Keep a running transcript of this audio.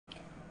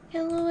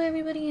Hello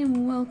everybody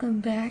and welcome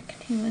back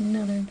to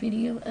another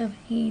video of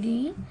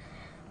Hades.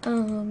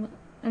 I'm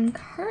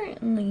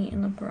currently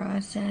in the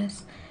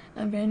process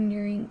of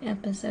rendering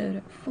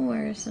episode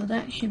 4, so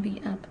that should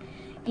be up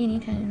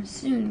anytime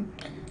soon.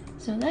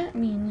 So that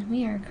means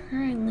we are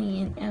currently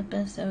in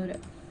episode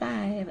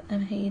 5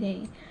 of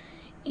Hades.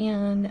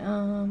 And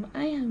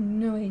I have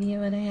no idea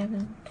what I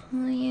have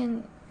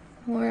planned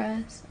for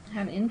us.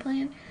 Have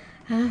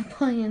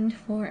planned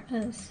for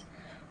us.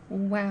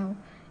 Wow.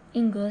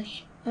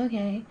 English.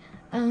 Okay.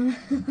 But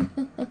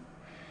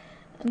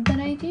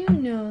I do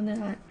know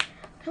that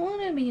I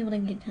want to be able to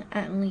get to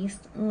at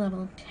least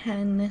level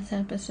 10 this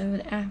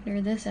episode. After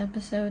this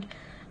episode,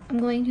 I'm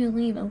going to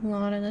leave a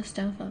lot of the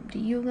stuff up to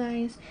you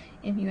guys.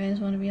 If you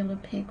guys want to be able to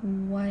pick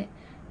what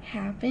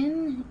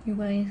happened, you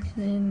guys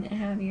can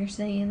have your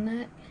say in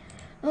that.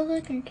 Oh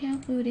look, our cow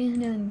food is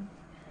done.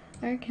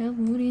 Our cow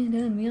food is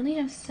done. We only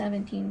have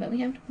 17, but we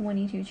have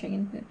 22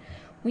 chicken food.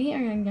 We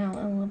are now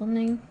a level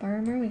 9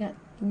 farmer. We got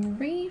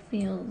 3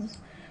 fields.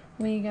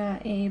 We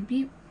got a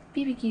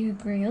BBQ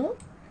grill.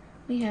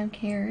 We have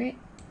carrot,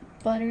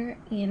 butter,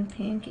 and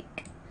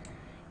pancake.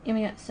 And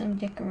we got some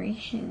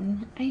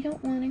decoration. I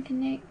don't want to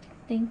connect.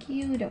 Thank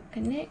you. Don't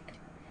connect.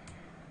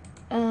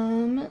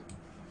 Let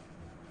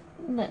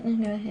me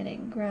go ahead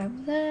and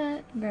grab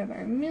that. Grab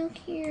our milk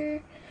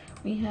here.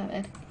 We have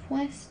a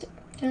quest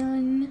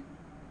done.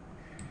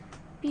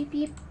 Beep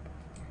beep.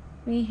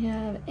 We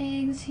have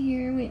eggs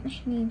here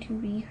which need to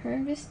be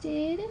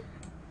harvested.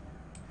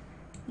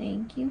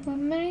 Thank you for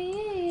my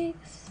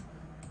eggs.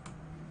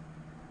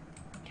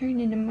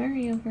 Turned into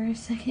Mario for a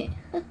second.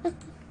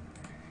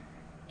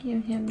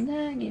 Give him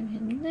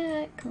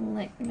that,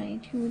 collect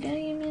my 2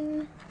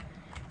 diamonds.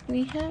 Do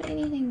we have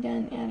anything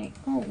done adding?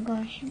 Oh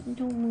gosh,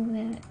 don't move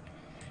that.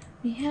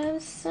 We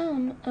have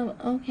some of,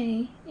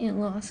 okay, it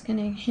lost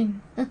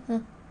connection.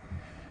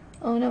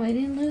 Oh no, I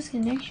didn't lose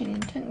connection,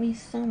 it took me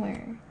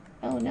somewhere.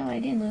 Oh no, I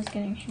didn't lose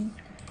connection.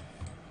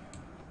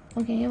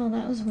 Okay, well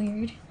that was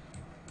weird.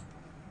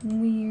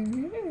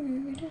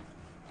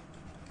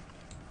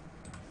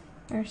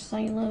 Our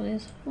silo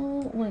is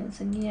full once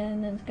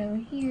again. Let's go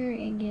here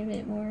and give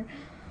it more.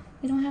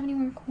 We don't have any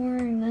more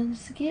corn.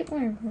 Let's get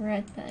more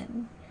bread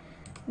then.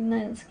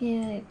 Let's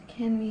get,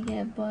 can we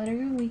get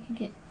butter? We could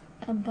get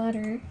a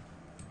butter.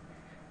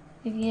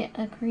 We can get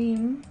a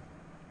cream.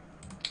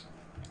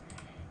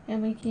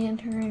 And we can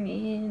turn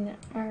in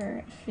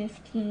our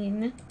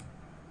 15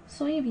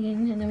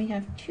 soybean. And then we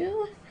have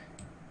 2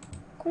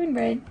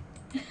 cornbread.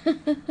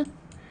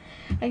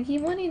 I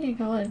keep wanting to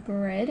call it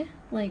bread,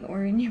 like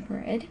orange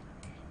bread,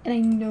 and I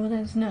know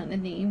that's not the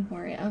name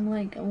for it. I'm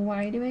like,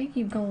 why do I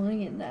keep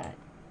calling it that?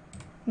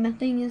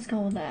 Nothing is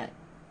called that,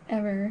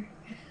 ever.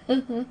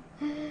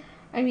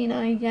 I mean,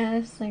 I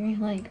guess they're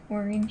like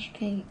orange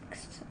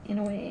cakes in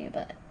a way,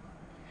 but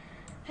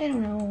I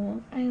don't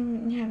know.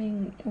 I'm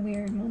having a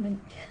weird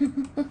moment.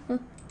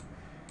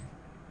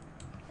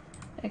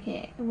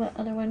 Okay, what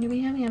other one do we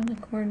have? We have the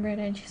cornbread.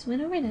 I just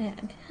went over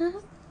that.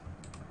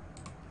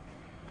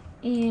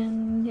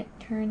 And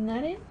turn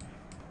that in.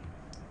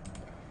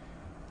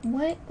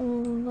 What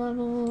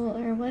level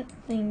or what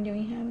thing do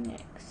we have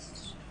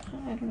next?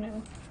 I don't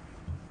know.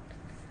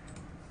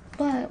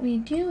 But we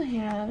do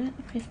have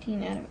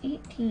 15 out of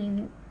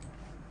 18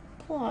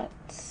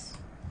 plots.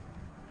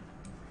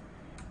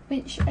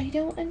 Which I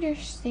don't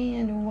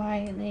understand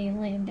why they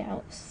land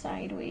out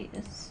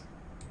sideways.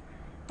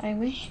 I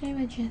wish I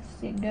would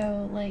just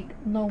go like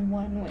the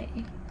one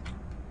way.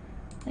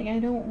 Like, I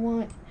don't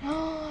want...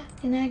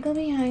 Can I go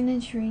behind the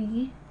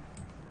tree?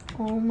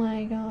 Oh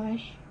my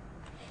gosh.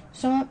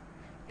 Stop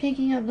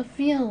picking up the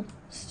field.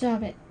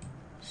 Stop it.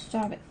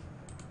 Stop it.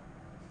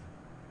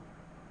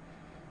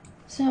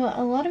 So,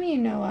 a lot of you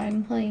know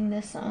I'm playing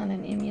this on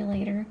an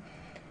emulator.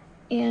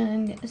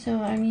 And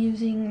so I'm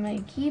using my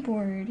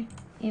keyboard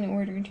in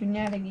order to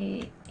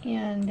navigate.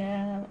 And,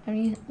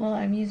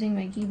 I'm using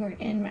my keyboard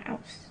and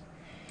mouse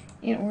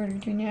in order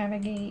to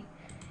navigate.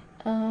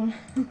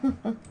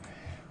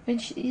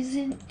 Which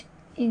isn't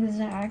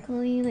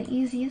exactly the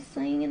easiest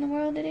thing in the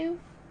world to do.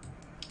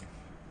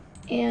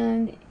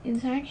 And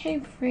it's actually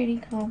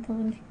pretty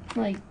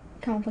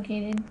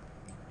complicated.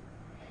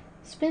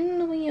 Spin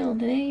the wheel.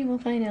 Today you will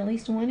find at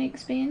least 1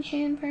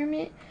 expansion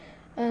permit.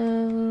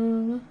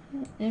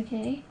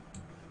 Okay.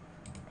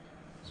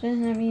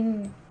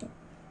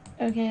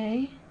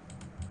 Okay.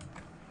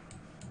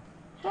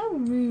 How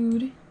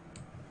rude.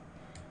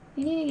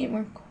 We need to get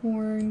more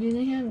corn. Do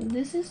they have,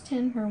 this is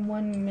 10 for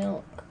 1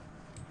 milk.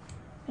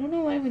 I don't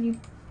know why would you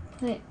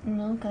put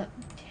milk up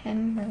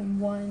 10 for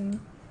 1.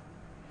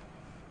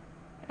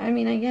 I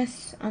mean, I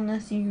guess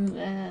unless you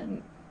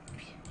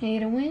pay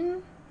to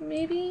win,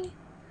 maybe?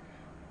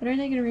 What are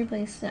they going to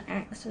replace the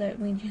axe that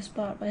we just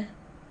bought with?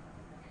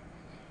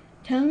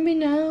 Tell me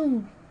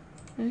now.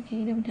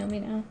 Okay, don't tell me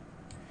now.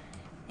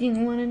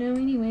 Didn't want to know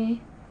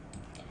anyway.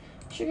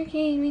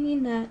 Sugarcane, we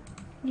need that.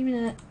 Give me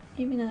that.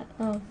 Give me that.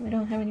 Oh, we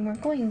don't have any more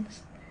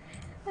coins.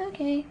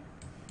 Okay.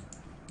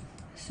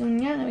 So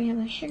now that we have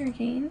the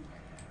sugarcane,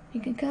 we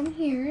can come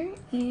here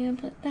and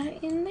put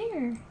that in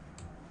there.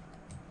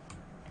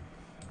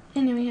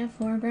 And now we have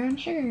 4 brown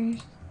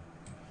sugars.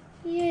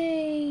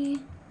 Yay!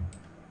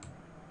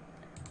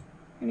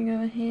 We're gonna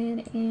go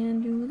ahead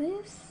and do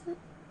this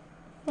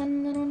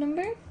fun little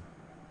number.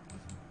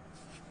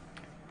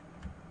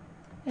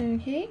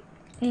 Okay,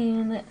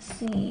 and let's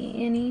see,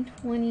 any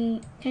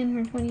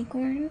 10 for 20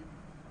 corn.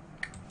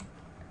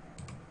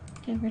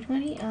 10 for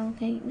 20, I'll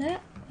take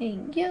that.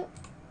 Thank you.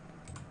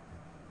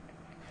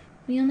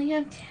 We only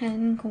have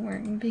 10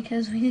 corn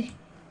because we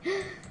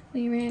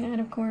ran out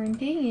of corn.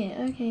 Dang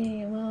it.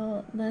 Okay,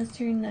 well, let's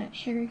turn that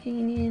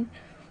sugarcane in.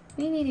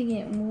 We need to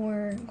get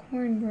more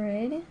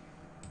cornbread.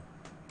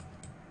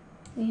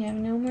 We have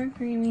no more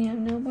cream, we have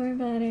no more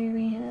butter,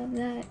 we have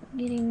that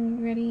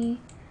getting ready.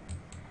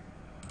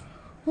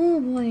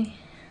 Oh boy.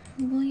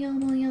 Boy, oh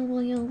boy, oh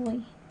boy, oh boy.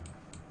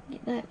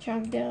 Get that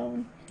chopped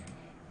down.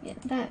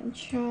 Get that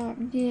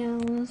chopped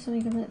down so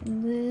we can put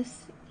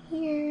this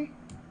here.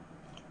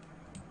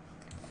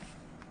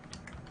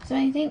 So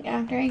I think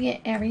after I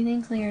get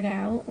everything cleared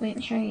out,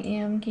 which I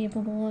am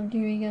capable of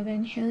doing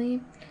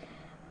eventually,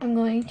 I'm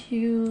going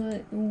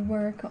to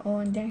work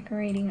on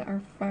decorating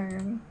our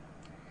farm.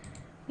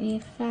 We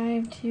need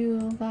 5,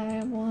 2,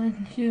 5,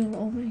 1, 2.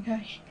 Oh my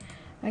gosh.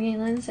 Okay,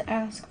 let's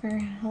ask for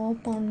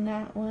help on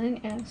that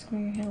one. Ask for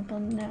help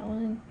on that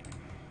one.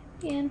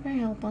 And for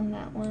help on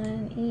that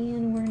one.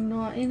 And we're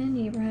not in a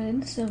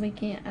neighborhood, so we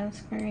can't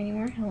ask for any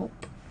more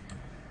help.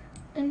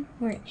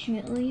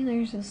 Unfortunately,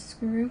 there's a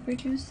screw for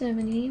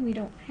 270. We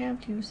don't have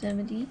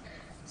 270,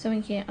 so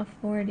we can't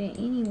afford it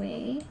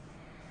anyway.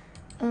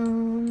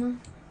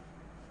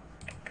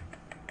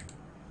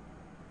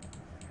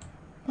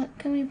 What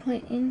can we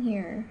put in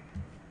here?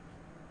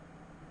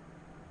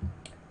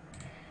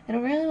 I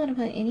don't really want to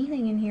put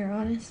anything in here,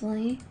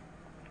 honestly.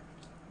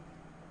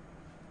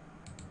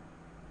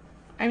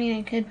 I mean,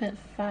 I could put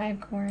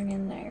 5 corn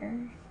in there,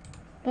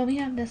 but we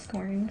have this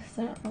corn,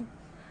 so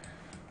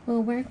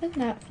we'll work with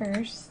that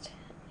first,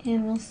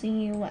 and we'll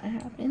see what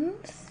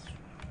happens.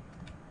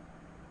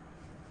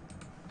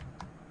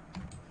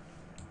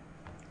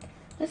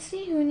 Let's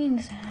see who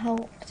needs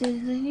help.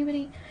 Does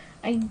anybody?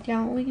 I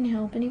doubt we can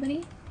help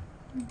anybody,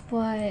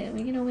 but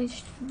we can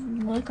always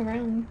look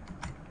around.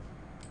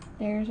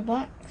 There's a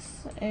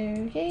box.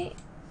 Okay.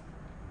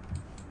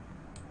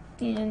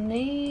 And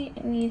they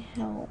need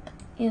help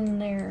in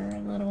their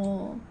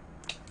little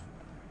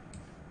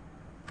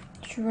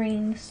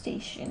train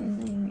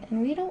station thing.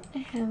 And we don't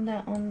have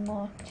that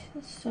unlocked,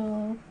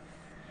 so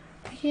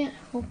I can't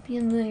help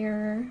you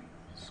there.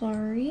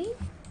 Sorry.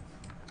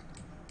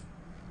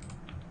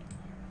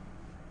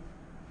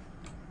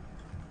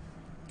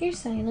 Your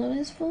silo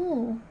is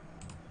full.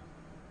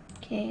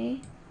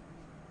 Okay.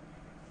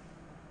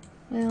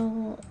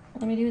 Well,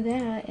 let me do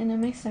that, and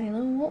then my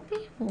silo won't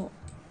be full.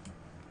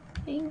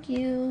 Thank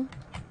you.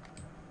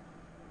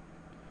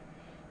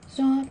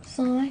 Stop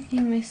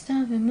selecting my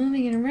stuff and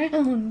moving it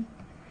around.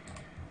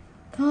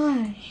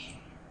 Gosh.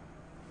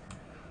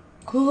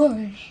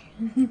 Gosh.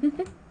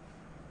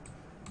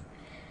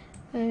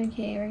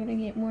 Okay, we're gonna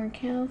get more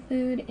cow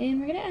food, and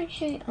we're gonna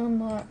actually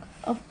unlock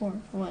a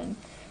 4th one,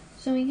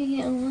 so we can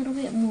get a little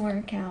bit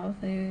more cow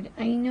food.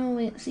 I know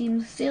it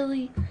seems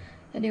silly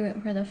to do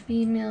it for the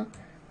feed mill,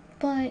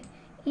 but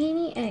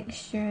any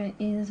extra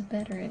is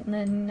better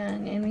than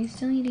none, and we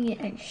still need to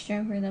get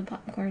extra for the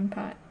popcorn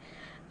pot,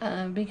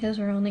 because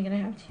we're only gonna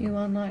have 2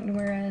 unlocked,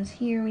 whereas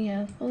here we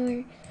have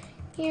 4,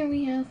 here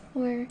we have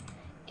 4,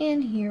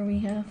 and here we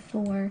have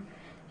 4.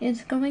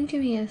 It's going to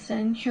be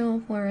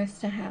essential for us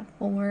to have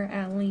 4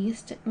 at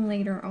least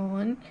later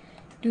on,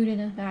 due to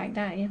the fact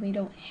that if we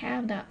don't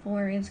have that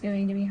 4, it's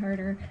going to be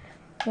harder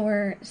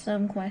for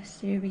some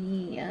quests to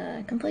be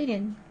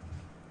completed.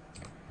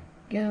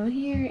 Go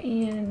here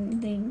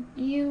and thank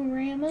you,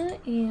 Rama,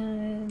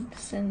 and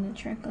send the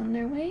truck on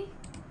their way.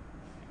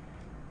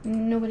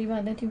 Nobody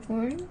bought the 2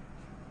 corn.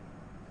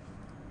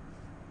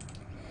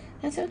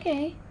 That's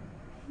okay.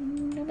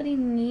 Nobody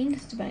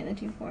needs to buy the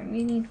 2 corn.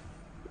 We need...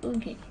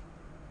 Okay.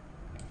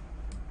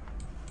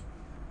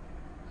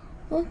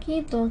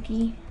 Okie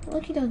dokie.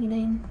 Okie dokie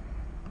then.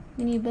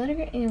 We need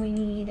butter and we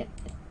need,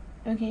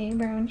 okay,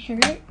 brown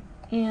sugar.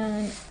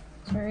 And,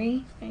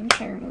 sorry, I'm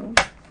terrible.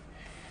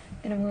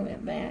 Gonna move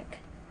it back.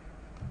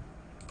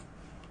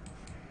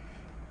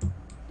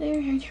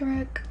 There's our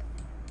truck.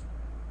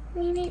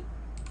 Meep.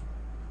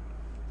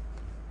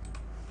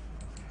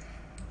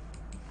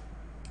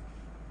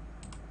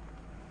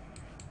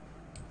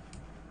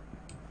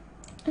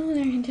 Oh,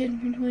 there's a 10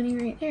 for 20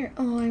 right there.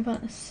 Oh, I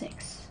bought a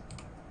 6.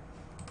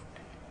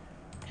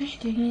 Gosh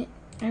dang it.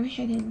 I wish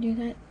I didn't do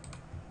that.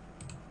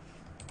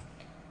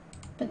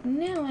 But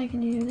now I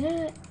can do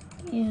that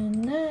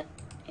and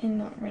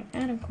not run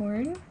out of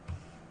corn.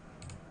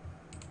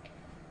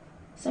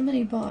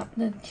 Somebody bought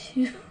the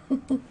 2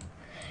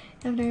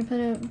 after I put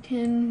up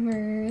 10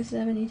 for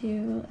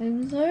 72.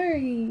 I'm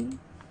sorry.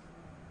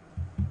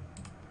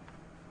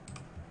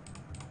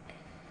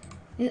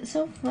 It's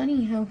so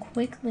funny how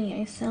quickly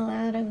I sell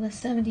out of the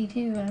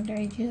 72 after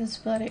I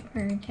just bought it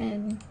for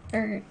 10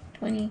 or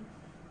 20.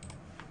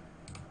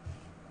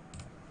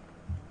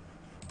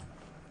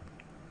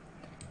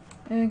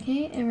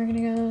 Okay, and we're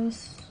gonna go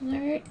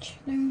search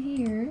through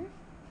here.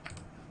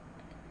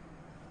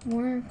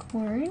 More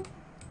corn.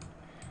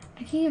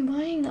 I keep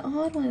buying the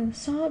odd ones.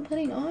 Stop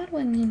putting odd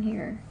ones in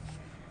here.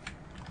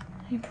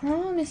 I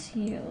promise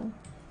you.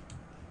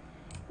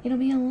 It'll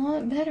be a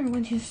lot better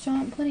once you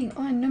stop putting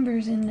odd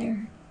numbers in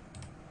there.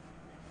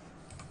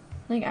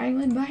 Like, I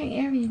would buy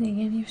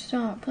everything if you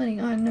stop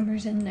putting odd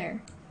numbers in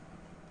there.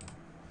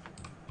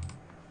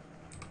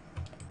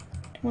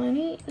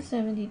 20,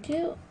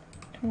 72,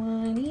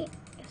 20,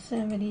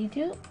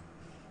 72.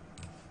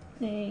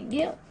 There you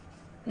go.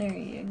 There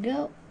you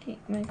go.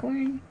 Take my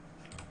corn.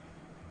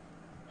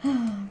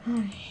 Oh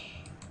my.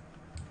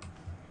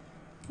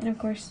 And of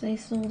course they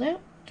sold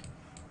out.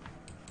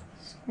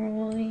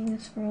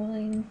 Scrolling,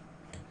 scrolling,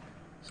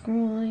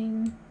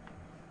 scrolling.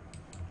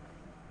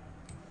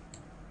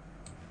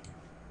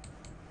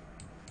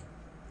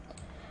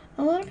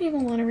 A lot of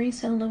people want to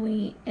resell the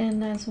wheat,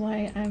 and that's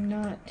why I'm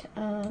not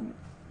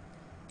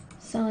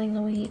selling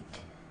the wheat.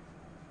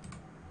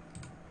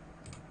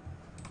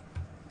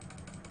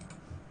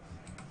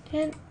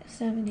 10,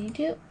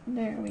 72.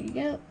 There we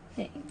go.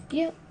 Thank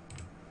you.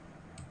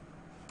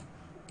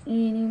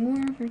 Any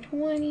more for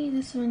 20?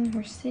 This one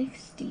for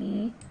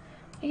 60.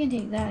 I can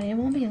take that. It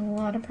won't be a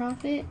lot of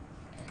profit,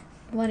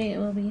 but it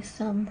will be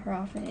some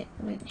profit,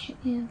 which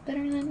is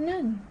better than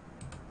none.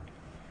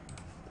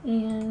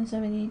 And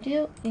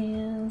 72,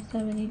 and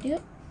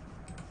 72.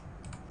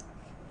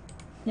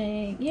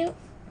 Thank you,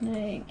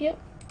 thank you.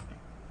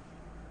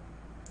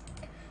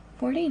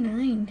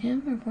 49,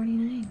 10 for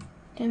 49,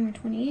 10 for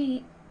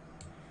 28,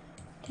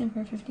 10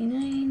 for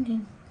 59,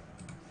 10.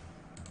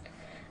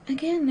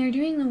 Again, they're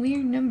doing the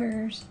weird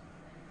numbers.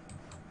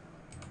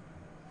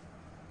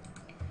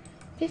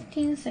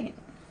 15 seconds.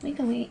 We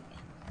can wait.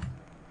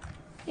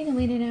 We can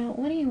wait it out.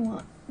 What do you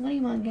want? What do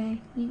you want, guy?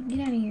 You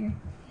get out of here.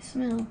 You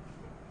smell.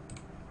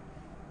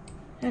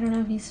 I don't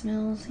know if he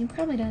smells. He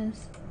probably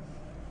does.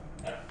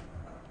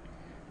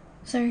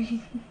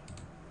 Sorry.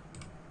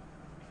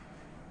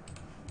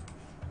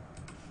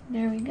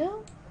 There we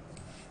go.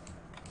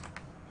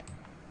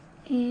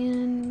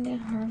 And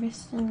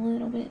harvest a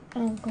little bit.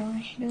 Oh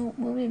gosh, don't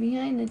move it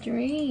behind the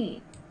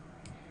tree.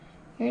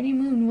 I already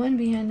moved one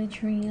behind the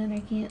tree that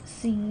I can't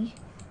see.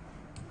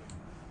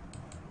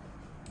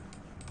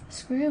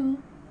 Screw.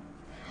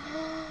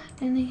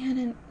 And they had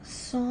a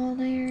saw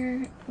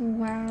there.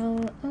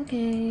 Wow,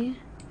 okay.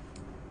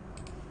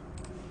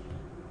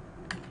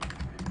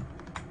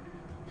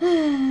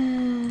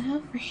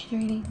 How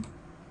frustrating.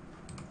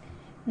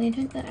 They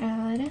took the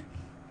ad.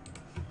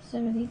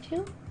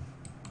 72.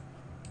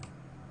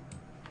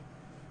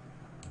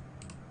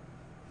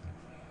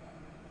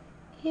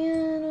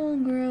 And we'll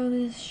grow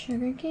this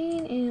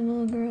sugarcane, and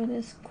we'll grow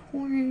this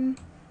corn,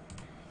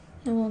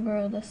 and we'll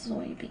grow the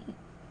soybean.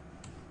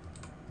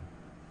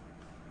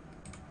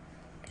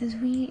 Because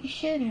we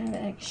should have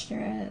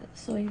extra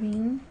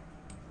soybean.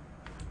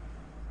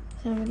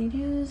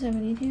 72,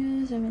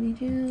 72,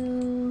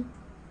 72.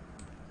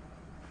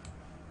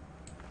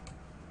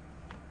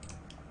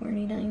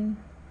 49,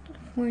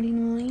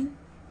 49.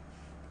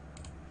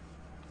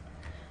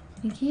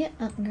 We can't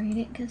upgrade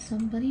it because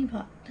somebody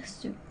bought the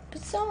stupid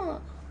saw.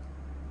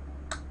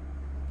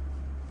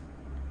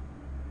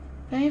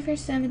 5 for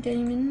 7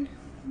 diamond.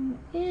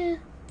 Yeah.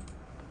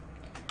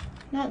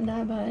 Not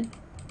that bad.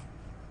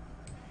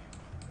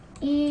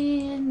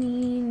 Any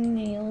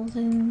nails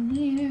in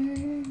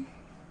here?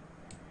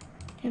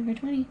 10 for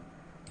 20.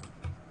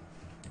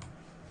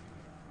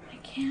 I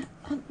can't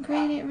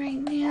upgrade it right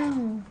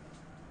now.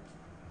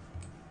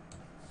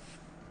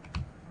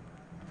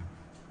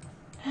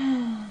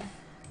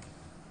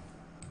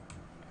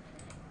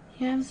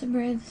 You have some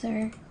bread,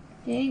 sir.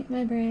 Take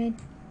my bread.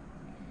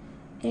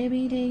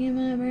 Debbie taking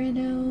my bread,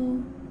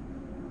 though.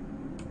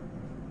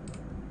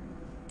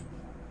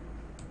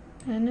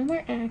 Got no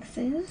more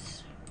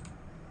axes.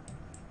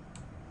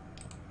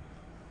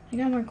 I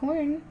got more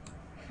corn.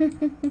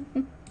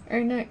 Or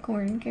not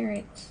corn,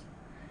 carrots.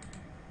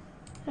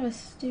 That was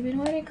stupid.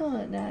 Why did I call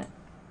it that?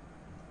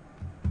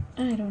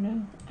 I don't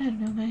know. I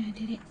don't know why I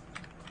did it.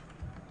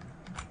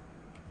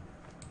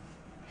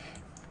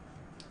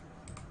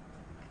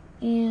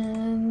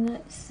 And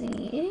let's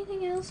see,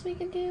 anything else we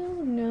can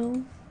do?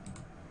 No.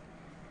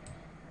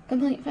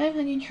 Complete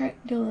 500 truck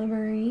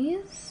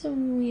deliveries. So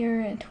we are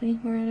at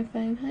 24 out of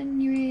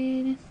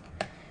 500.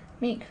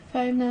 Make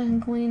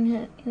 5,000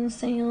 coin in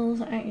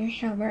sales at your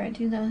shop. We're at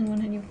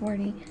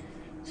 2,140.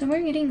 So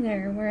we're getting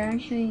there. We're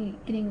actually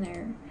getting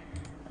there.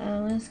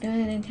 Let's go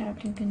ahead and tap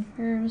to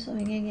confirm so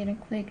we can get a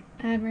quick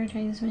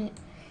advertisement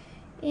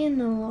in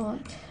the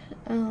lot.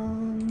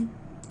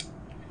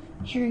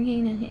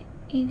 Sugarcane at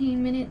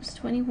 18 minutes,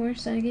 24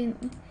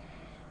 seconds.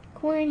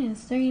 Corn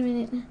is 3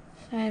 minutes,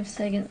 5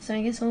 seconds. So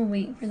I guess we'll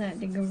wait for that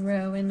to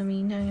grow in the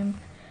meantime.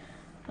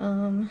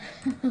 Oh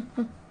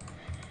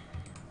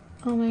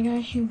my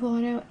gosh, you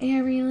bought out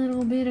every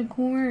little bit of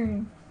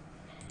corn.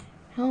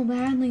 How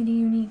badly do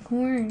you need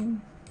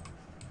corn?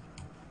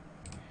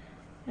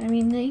 I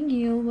mean, thank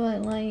you,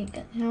 but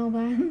like, how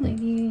badly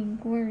do you need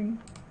corn?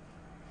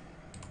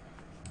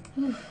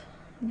 Oof,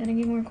 gotta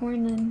get more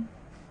corn then.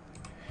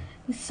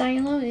 The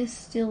silo is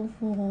still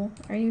full.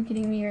 Are you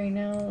kidding me right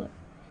now?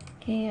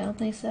 Okay, I'll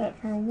place that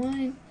for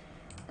 1.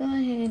 Go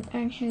ahead,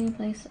 actually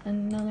place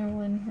another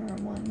one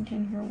for 1,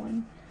 10 for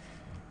 1.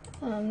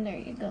 There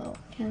you go.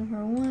 10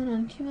 for 1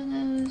 on 2 of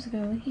those.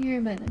 Go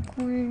here by the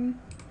corn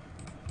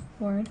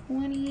for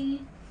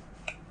 20.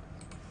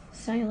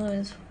 Silo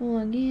is full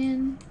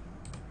again.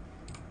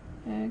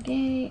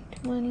 Okay,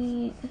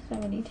 20,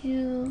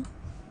 72.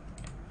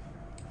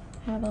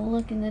 Have a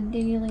look in the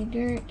daily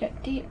dirt.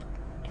 Duct tape.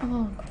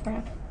 Oh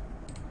crap.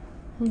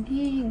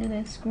 Okay,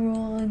 gonna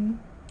scroll on.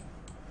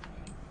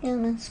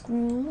 Gonna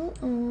scroll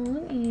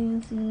on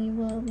and see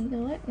what we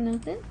got.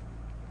 Nothing.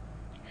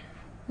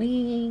 We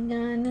ain't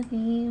got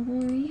nothing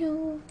for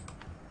you.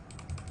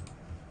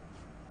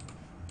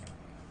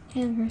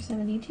 10 for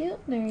 72.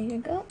 There you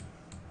go.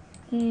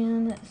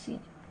 And let's see.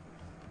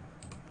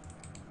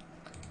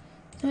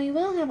 So we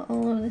will have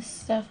all of this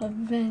stuff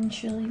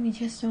eventually. We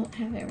just don't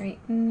have it right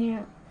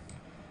now.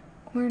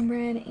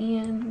 Cornbread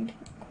and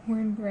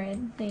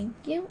cornbread. Thank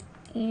you.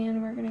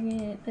 And we're gonna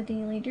get the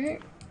daily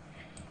dirt.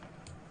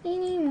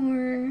 Any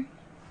more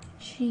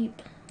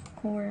cheap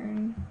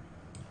corn?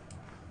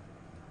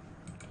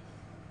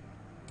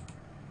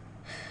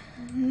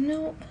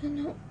 Nope,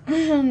 nope.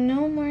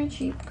 No more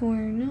cheap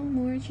corn. No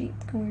more cheap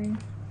corn.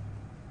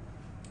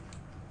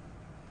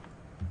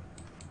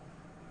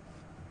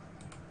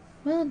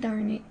 Well,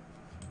 darn it.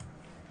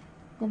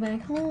 Go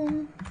back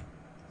home.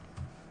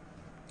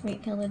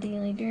 Wait till the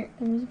daily dirt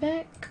comes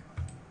back.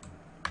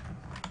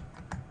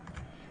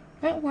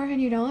 We're at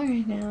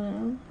 $400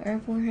 now, though. Or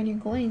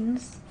 400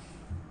 coins.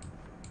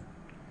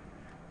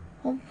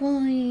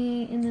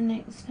 Hopefully, in the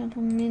next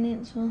couple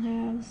minutes, we'll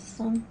have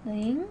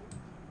something.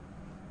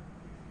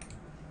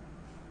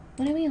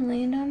 What did we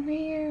land on for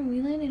here?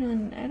 We landed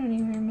on, I don't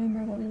even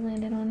remember what we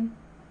landed on.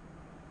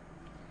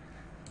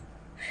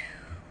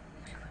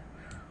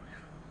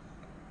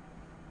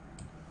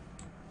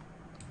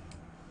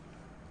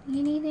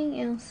 Anything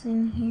else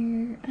in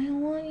here? I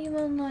don't want you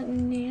to unlock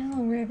now,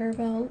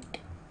 Riverboat.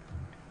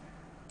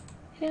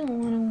 I don't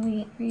want to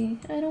wait for you.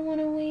 I don't want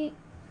to wait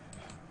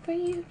for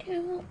you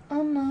to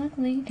unlock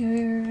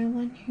later. I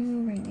want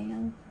you right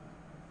now.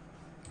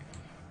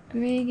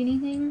 Greg,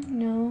 anything?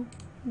 No?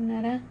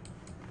 Nada?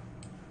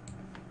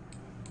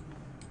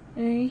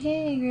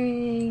 Okay,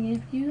 Greg,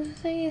 if you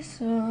say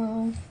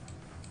so.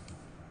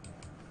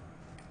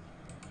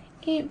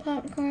 8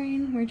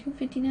 popcorn for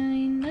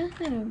 $2.59. That's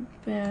not a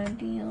bad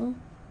deal.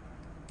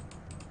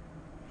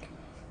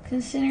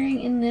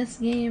 Considering in this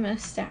game a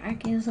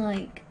stack is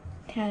like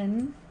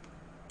 10.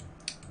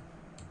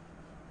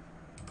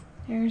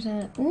 There's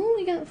a... Ooh,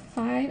 we got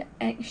 5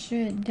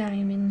 extra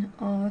diamond.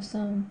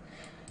 Awesome.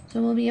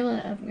 So we'll be able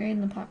to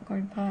upgrade the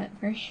popcorn pot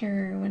for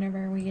sure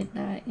whenever we get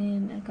that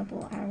in a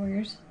couple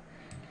hours.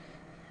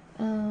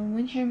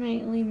 Which I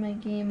might leave my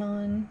game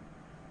on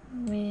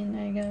when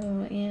I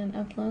go and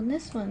upload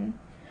this one.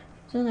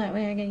 So that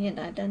way I can get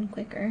that done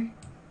quicker.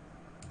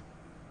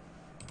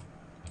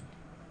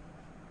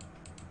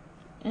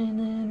 And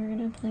then we're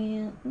gonna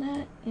plant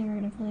that, and we're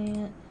gonna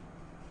plant...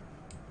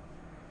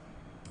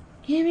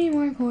 Give me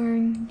more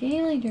corn.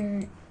 Daily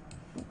dirt.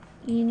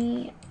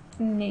 Any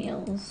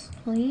nails,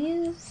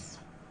 please?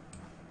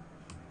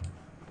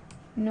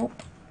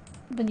 Nope.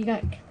 But you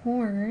got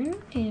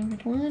corn. 10 for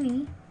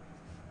 20.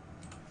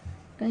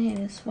 Go ahead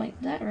and swipe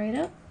that right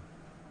up.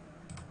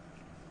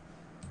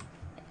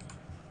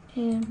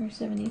 10 for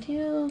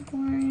 72.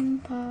 Corn.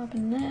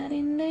 Popping that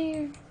in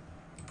there.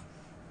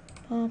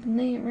 Popping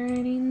that right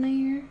in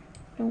there.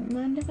 Don't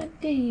mind if I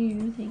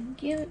do.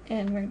 Thank you.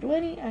 10 for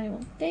 20. I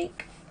will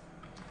take.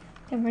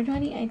 10 for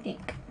 20. I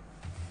think.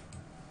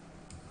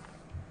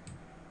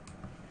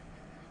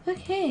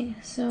 Okay,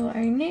 so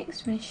our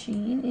next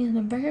machine is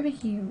a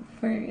barbecue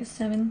for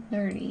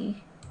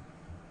 $730.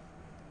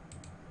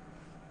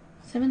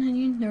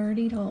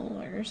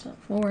 $730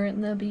 for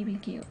the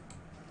BBQ.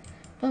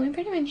 But we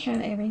pretty much have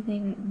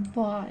everything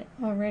bought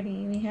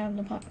already. We have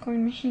the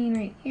popcorn machine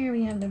right here,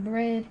 we have the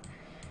bread,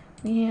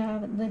 we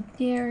have the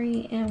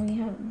dairy, and we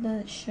have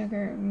the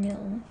sugar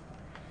mill.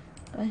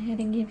 Go ahead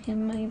and give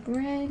him my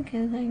bread,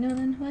 because I know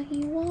that's what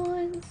he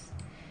wants.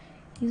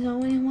 He's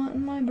always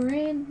wanting my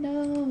bread,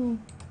 though.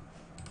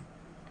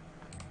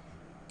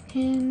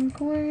 10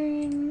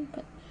 corn,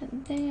 put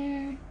that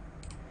there.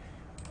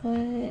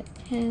 Put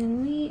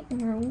 10 wheat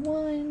or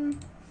 1.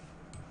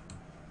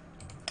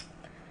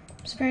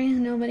 I'm surprised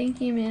nobody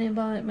came in and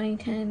bought my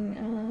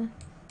 10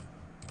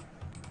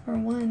 for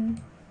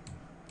 1.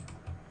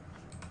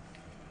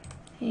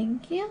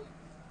 Thank you.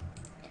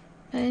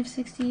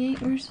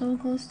 568, we're so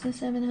close to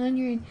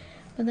 700,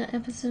 but the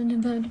episode's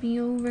about to be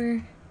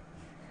over.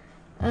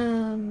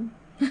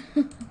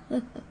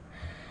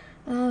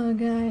 Oh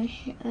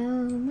gosh,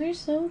 we're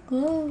so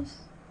close.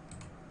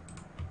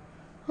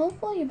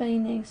 Hopefully by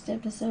next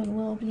episode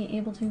we'll be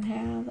able to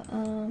have,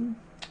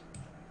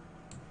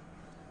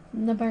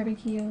 the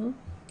barbecue.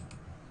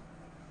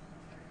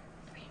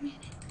 3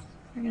 minutes.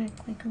 We're gonna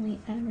quickly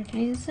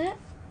advertise that.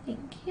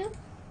 Thank you.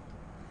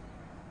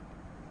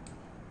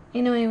 I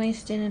know I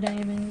wasted a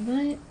diamond,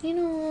 but, you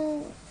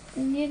know,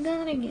 you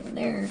gotta get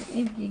there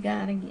if you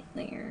gotta get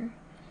there.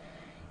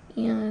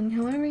 And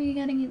however you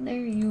gotta get there,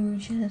 you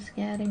just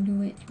gotta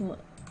do it to it.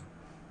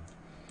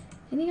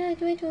 And you gotta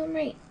do it to him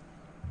right.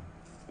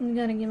 You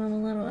gotta give him a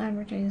little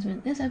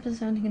advertisement. This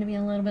episode's gonna be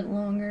a little bit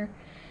longer.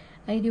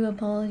 I do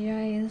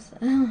apologize.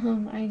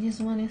 I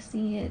just want to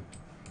see it.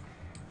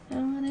 I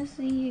want to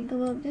see it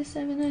go up to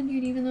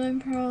 700, even though I'm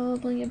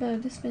probably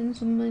about to spend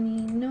some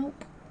money.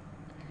 Nope.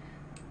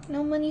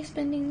 No money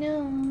spending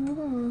now.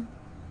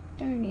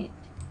 Darn it.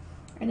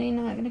 Are they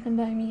not gonna come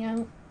buy me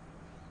out?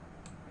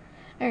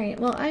 Alright,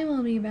 well, I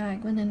will be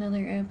back with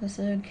another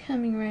episode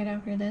coming right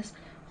after this.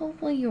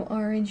 Hopefully you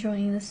are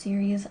enjoying the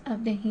series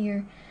up to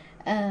here.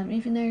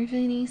 If there's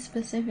any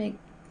specific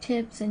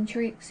tips and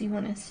tricks you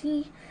want to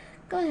see,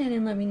 go ahead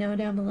and let me know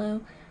down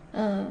below.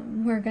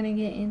 We're gonna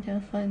get into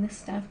fun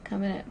stuff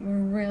coming up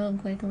real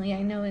quickly.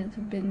 I know it's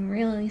been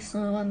really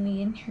slow on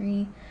the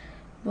entry,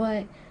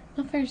 but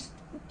the first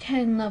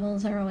 10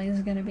 levels are always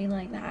gonna be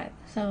like that.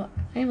 So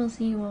I will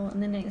see you all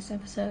in the next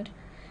episode.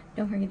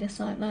 Don't forget to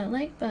slap that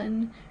like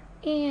button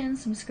and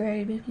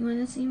subscribe if you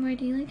want to see more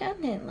daily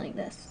content like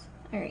this.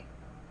 Alright,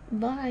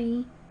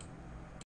 bye!